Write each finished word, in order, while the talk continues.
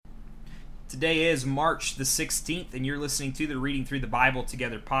Today is March the 16th, and you're listening to the Reading Through the Bible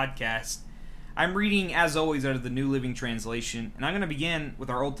Together podcast. I'm reading, as always, out of the New Living Translation, and I'm going to begin with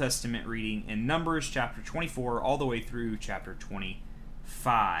our Old Testament reading in Numbers chapter 24 all the way through chapter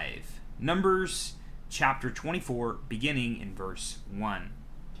 25. Numbers chapter 24, beginning in verse 1.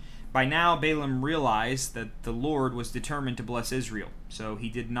 By now Balaam realized that the Lord was determined to bless Israel, so he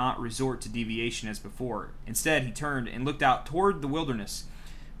did not resort to deviation as before. Instead, he turned and looked out toward the wilderness,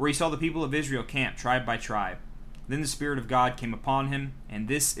 where he saw the people of Israel camped tribe by tribe. Then the Spirit of God came upon him, and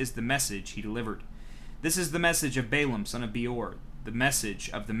this is the message he delivered. This is the message of Balaam, son of Beor, the message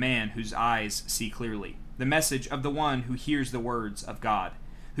of the man whose eyes see clearly, the message of the one who hears the words of God,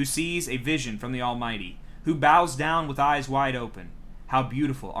 who sees a vision from the Almighty, who bows down with eyes wide open. How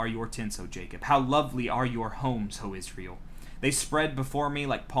beautiful are your tents, O Jacob! How lovely are your homes, O Israel! They spread before me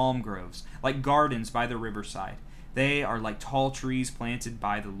like palm groves, like gardens by the riverside. They are like tall trees planted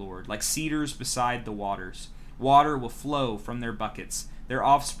by the Lord, like cedars beside the waters. Water will flow from their buckets. Their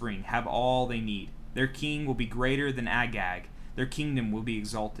offspring have all they need. Their king will be greater than Agag. Their kingdom will be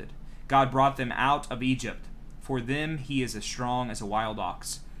exalted. God brought them out of Egypt. For them he is as strong as a wild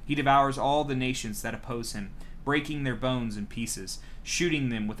ox. He devours all the nations that oppose him, breaking their bones in pieces, shooting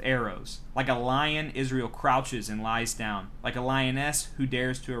them with arrows. Like a lion, Israel crouches and lies down, like a lioness who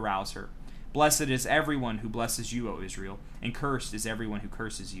dares to arouse her. Blessed is everyone who blesses you, O Israel, and cursed is everyone who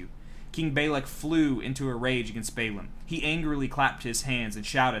curses you. King Balak flew into a rage against Balaam. He angrily clapped his hands and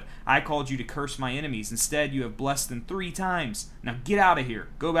shouted, I called you to curse my enemies. Instead, you have blessed them 3 times. Now get out of here.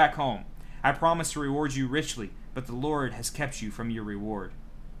 Go back home. I promised to reward you richly, but the Lord has kept you from your reward.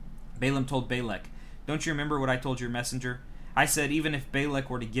 Balaam told Balak, Don't you remember what I told your messenger? I said, even if Balak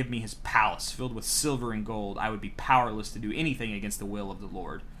were to give me his palace filled with silver and gold, I would be powerless to do anything against the will of the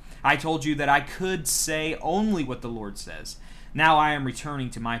Lord. I told you that I could say only what the Lord says. Now I am returning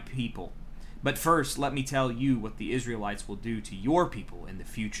to my people. But first, let me tell you what the Israelites will do to your people in the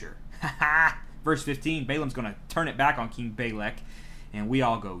future. Verse 15, Balaam's going to turn it back on King Balak, and we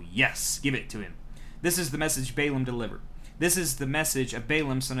all go, yes, give it to him. This is the message Balaam delivered. This is the message of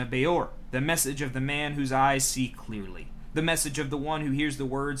Balaam, son of Beor, the message of the man whose eyes see clearly. The message of the one who hears the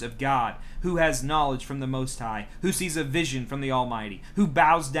words of God, who has knowledge from the Most High, who sees a vision from the Almighty, who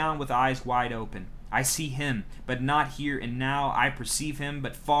bows down with eyes wide open. I see him, but not here and now. I perceive him,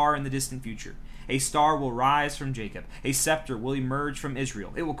 but far in the distant future. A star will rise from Jacob. A scepter will emerge from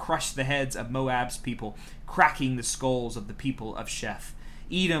Israel. It will crush the heads of Moab's people, cracking the skulls of the people of Sheph.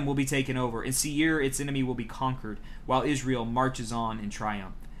 Edom will be taken over, and Seir, its enemy, will be conquered, while Israel marches on in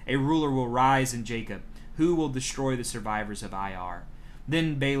triumph. A ruler will rise in Jacob, who will destroy the survivors of Ir.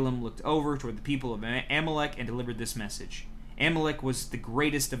 Then Balaam looked over toward the people of Amalek and delivered this message. Amalek was the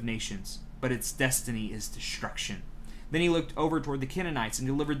greatest of nations, but its destiny is destruction. Then he looked over toward the Canaanites and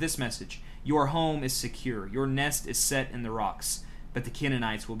delivered this message. Your home is secure, your nest is set in the rocks, but the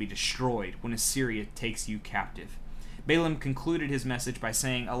Canaanites will be destroyed when Assyria takes you captive. Balaam concluded his message by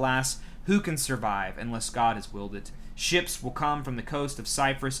saying, Alas, who can survive unless God has willed it? Ships will come from the coast of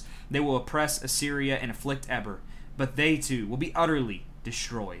Cyprus. They will oppress Assyria and afflict Eber, but they too will be utterly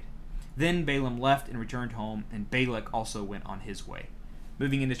destroyed. Then Balaam left and returned home, and Balak also went on his way.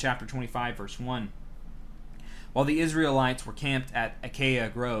 Moving into chapter 25, verse 1. While the Israelites were camped at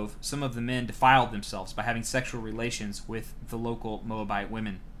Acacia Grove, some of the men defiled themselves by having sexual relations with the local Moabite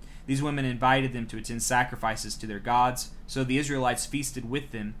women. These women invited them to attend sacrifices to their gods, so the Israelites feasted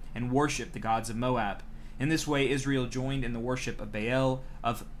with them and worshipped the gods of Moab. In this way, Israel joined in the worship of Baal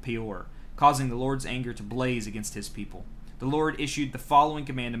of Peor, causing the Lord's anger to blaze against his people. The Lord issued the following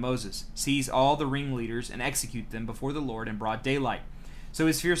command to Moses, Seize all the ringleaders and execute them before the Lord in broad daylight. So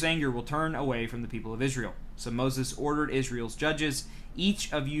his fierce anger will turn away from the people of Israel. So Moses ordered Israel's judges,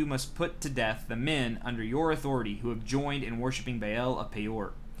 Each of you must put to death the men under your authority who have joined in worshiping Baal of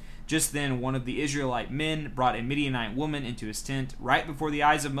Peor. Just then one of the Israelite men brought a Midianite woman into his tent right before the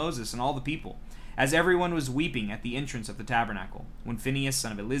eyes of Moses and all the people, as everyone was weeping at the entrance of the tabernacle. When Phinehas,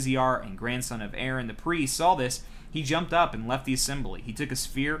 son of Eleazar and grandson of Aaron the priest, saw this, he jumped up and left the assembly. He took a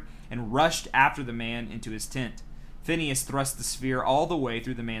spear and rushed after the man into his tent. Phinehas thrust the spear all the way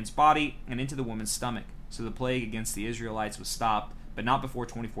through the man's body and into the woman's stomach. So the plague against the Israelites was stopped, but not before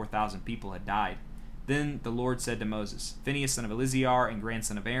 24,000 people had died. Then the Lord said to Moses, Phinehas, son of Eleazar and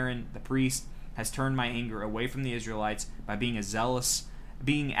grandson of Aaron the priest, has turned my anger away from the Israelites by being as zealous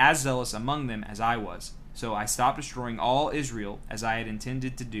among them as I was. So I stopped destroying all Israel as I had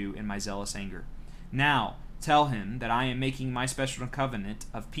intended to do in my zealous anger. Now tell him that I am making my special covenant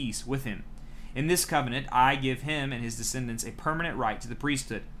of peace with him. In this covenant I give him and his descendants a permanent right to the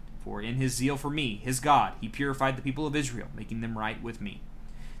priesthood, for in his zeal for me, his God, he purified the people of Israel, making them right with me.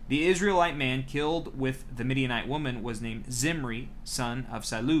 The Israelite man killed with the Midianite woman was named Zimri, son of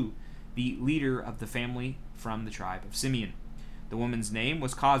Salu, the leader of the family from the tribe of Simeon. The woman's name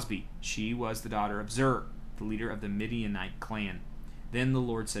was Cosbi. She was the daughter of Zur, the leader of the Midianite clan. Then the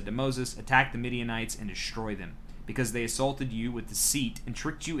Lord said to Moses, "Attack the Midianites and destroy them, because they assaulted you with deceit and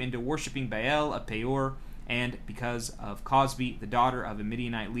tricked you into worshipping Baal of Peor, and because of Cosbi, the daughter of a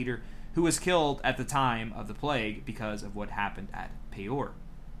Midianite leader, who was killed at the time of the plague because of what happened at Peor."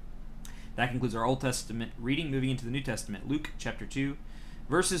 That concludes our Old Testament reading. Moving into the New Testament, Luke chapter 2,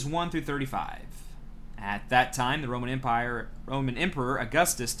 verses 1 through 35. At that time, the Roman Emperor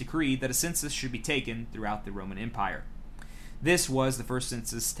Augustus decreed that a census should be taken throughout the Roman Empire. This was the first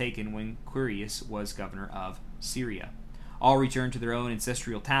census taken when Quirinius was governor of Syria. All returned to their own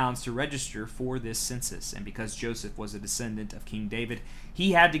ancestral towns to register for this census, and because Joseph was a descendant of King David,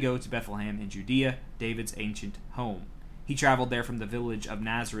 he had to go to Bethlehem in Judea, David's ancient home. He traveled there from the village of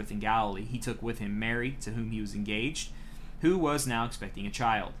Nazareth in Galilee. He took with him Mary, to whom he was engaged, who was now expecting a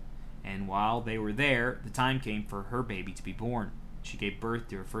child. And while they were there, the time came for her baby to be born. She gave birth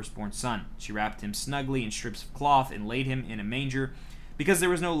to her firstborn son. She wrapped him snugly in strips of cloth and laid him in a manger, because there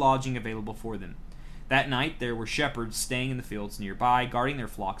was no lodging available for them. That night there were shepherds staying in the fields nearby, guarding their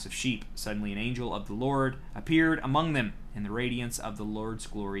flocks of sheep. Suddenly an angel of the Lord appeared among them, and the radiance of the Lord's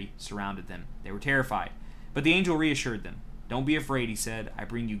glory surrounded them. They were terrified, but the angel reassured them. "Don't be afraid," he said. "I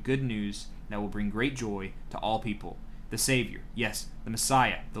bring you good news that will bring great joy to all people. The Savior, yes, the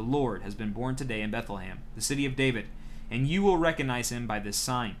Messiah, the Lord, has been born today in Bethlehem, the city of David, and you will recognize him by this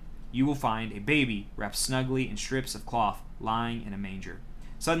sign. You will find a baby wrapped snugly in strips of cloth, lying in a manger."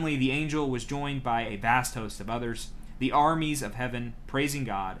 Suddenly the angel was joined by a vast host of others, the armies of heaven, praising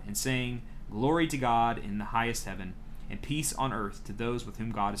God and saying, "Glory to God in the highest heaven, and peace on earth to those with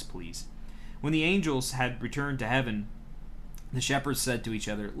whom God is pleased." When the angels had returned to heaven, the shepherds said to each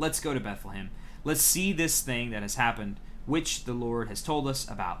other, "Let's go to Bethlehem. Let's see this thing that has happened, which the Lord has told us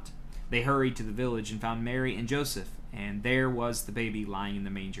about." They hurried to the village and found Mary and Joseph, and there was the baby lying in the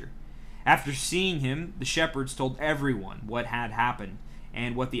manger. After seeing him, the shepherds told everyone what had happened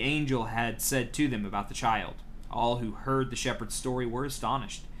and what the angel had said to them about the child. All who heard the shepherd's story were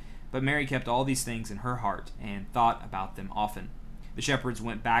astonished, but Mary kept all these things in her heart and thought about them often. The shepherds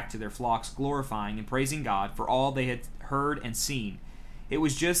went back to their flocks, glorifying and praising God for all they had heard and seen. It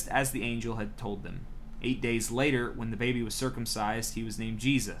was just as the angel had told them. 8 days later, when the baby was circumcised, he was named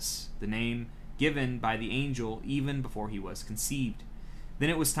Jesus, the name given by the angel even before he was conceived. Then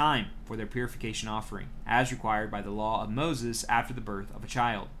it was time for their purification offering, as required by the law of Moses after the birth of a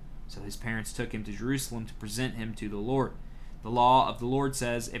child. So his parents took him to Jerusalem to present him to the Lord. The law of the Lord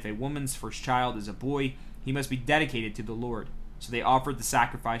says, if a woman's first child is a boy, he must be dedicated to the Lord. So they offered the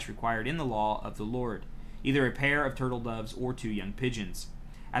sacrifice required in the law of the Lord, either a pair of turtle doves or 2 young pigeons.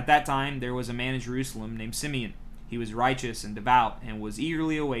 At that time there was a man in Jerusalem named Simeon. He was righteous and devout, and was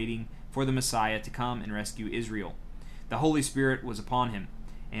eagerly awaiting for the Messiah to come and rescue Israel. The Holy Spirit was upon him,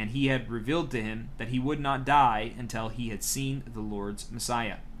 and he had revealed to him that he would not die until he had seen the Lord's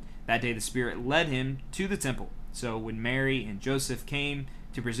Messiah. That day the Spirit led him to the temple. So when Mary and Joseph came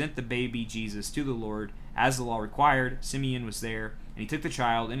to present the baby Jesus to the Lord, as the law required, Simeon was there, and he took the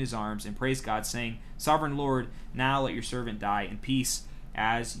child in his arms and praised God, saying, "Sovereign Lord, now let your servant die in peace,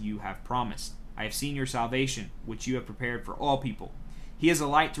 as you have promised. I have seen your salvation, which you have prepared for all people. He is a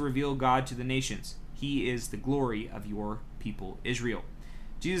light to reveal God to the nations. He is the glory of your people Israel."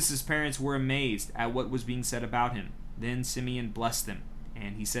 Jesus' parents were amazed at what was being said about him. Then Simeon blessed them,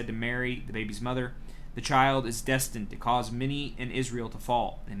 and he said to Mary, the baby's mother, "The child is destined to cause many in Israel to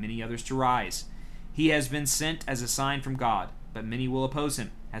fall, and many others to rise. He has been sent as a sign from God, but many will oppose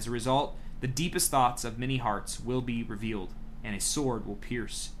him. As a result, the deepest thoughts of many hearts will be revealed, and a sword will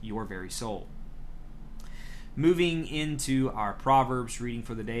pierce your very soul." Moving into our Proverbs reading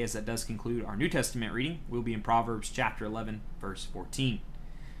for the day, as that does conclude our New Testament reading, we'll be in Proverbs chapter 11, verse 14.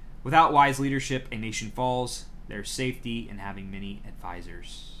 "Without wise leadership, a nation falls. There's safety in having many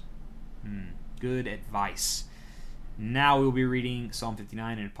advisors." Good advice. Now we'll be reading Psalm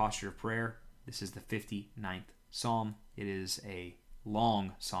 59 in a posture of prayer. This is the 59th Psalm. It is a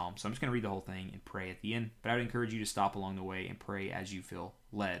long psalm, so I'm just going to read the whole thing and pray at the end, but I would encourage you to stop along the way and pray as you feel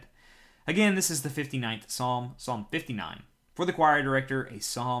led. Again, this is the 59th Psalm, Psalm 59. For the choir director, a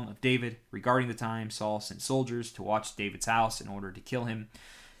psalm of David regarding the time Saul sent soldiers to watch David's house in order to kill him,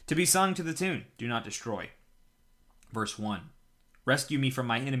 to be sung to the tune, "Do Not Destroy." Verse 1. "Rescue me from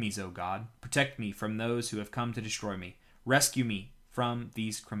my enemies, O God. Protect me from those who have come to destroy me. Rescue me from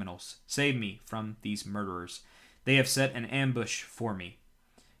these criminals. Save me from these murderers. They have set an ambush for me.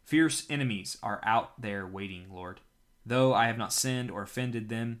 Fierce enemies are out there waiting, Lord. Though I have not sinned or offended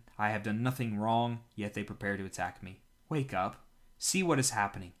them, I have done nothing wrong, yet they prepare to attack me. Wake up, see what is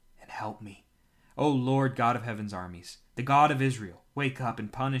happening, and help me. O Lord God of heaven's armies, the God of Israel, wake up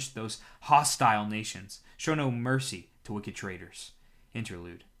and punish those hostile nations. Show no mercy to wicked traitors.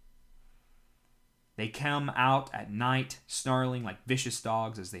 Interlude. They come out at night, snarling like vicious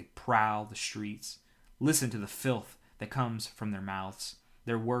dogs as they prowl the streets. Listen to the filth that comes from their mouths.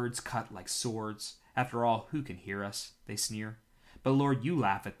 Their words cut like swords. After all, who can hear us? They sneer. But Lord, you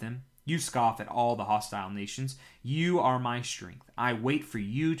laugh at them. You scoff at all the hostile nations. You are my strength. I wait for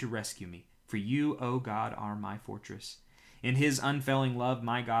you to rescue me. For you, O God, are my fortress. In his unfailing love,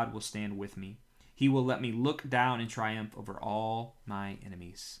 my God will stand with me. He will let me look down in triumph over all my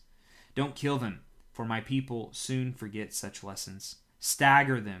enemies. Don't kill them, for my people soon forget such lessons.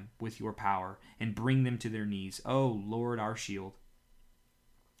 Stagger them with your power and bring them to their knees, O Lord, our shield.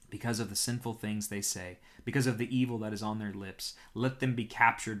 Because of the sinful things they say, because of the evil that is on their lips, let them be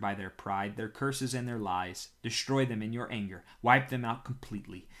captured by their pride, their curses and their lies. Destroy them in your anger. Wipe them out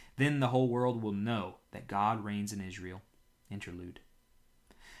completely. Then the whole world will know that God reigns in Israel. Interlude.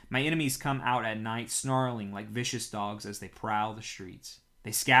 My enemies come out at night, snarling like vicious dogs as they prowl the streets.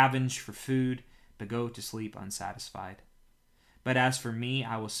 They scavenge for food, but go to sleep unsatisfied. But as for me,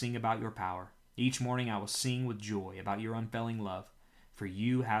 I will sing about your power. Each morning I will sing with joy about your unfailing love. For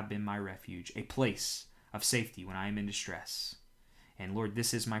you have been my refuge, a place of safety when I am in distress. And Lord,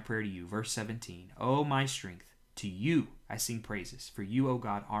 this is my prayer to you. Verse 17, O my strength, to you I sing praises. For you, O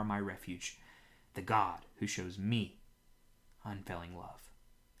God, are my refuge, the God who shows me unfailing love.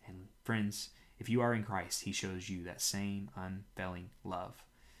 And friends, if you are in Christ, he shows you that same unfailing love.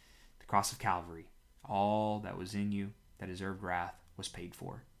 The cross of Calvary, all that was in you that deserved wrath was paid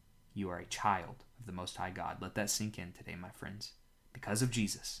for. You are a child of the Most High God. Let that sink in today, my friends. Because of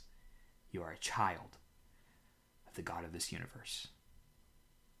Jesus, you are a child of the God of this universe.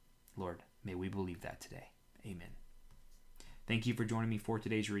 Lord, may we believe that today. Amen. Thank you for joining me for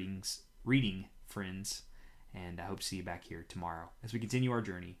today's reading, friends, and I hope to see you back here tomorrow as we continue our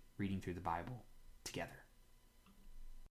journey reading through the Bible together.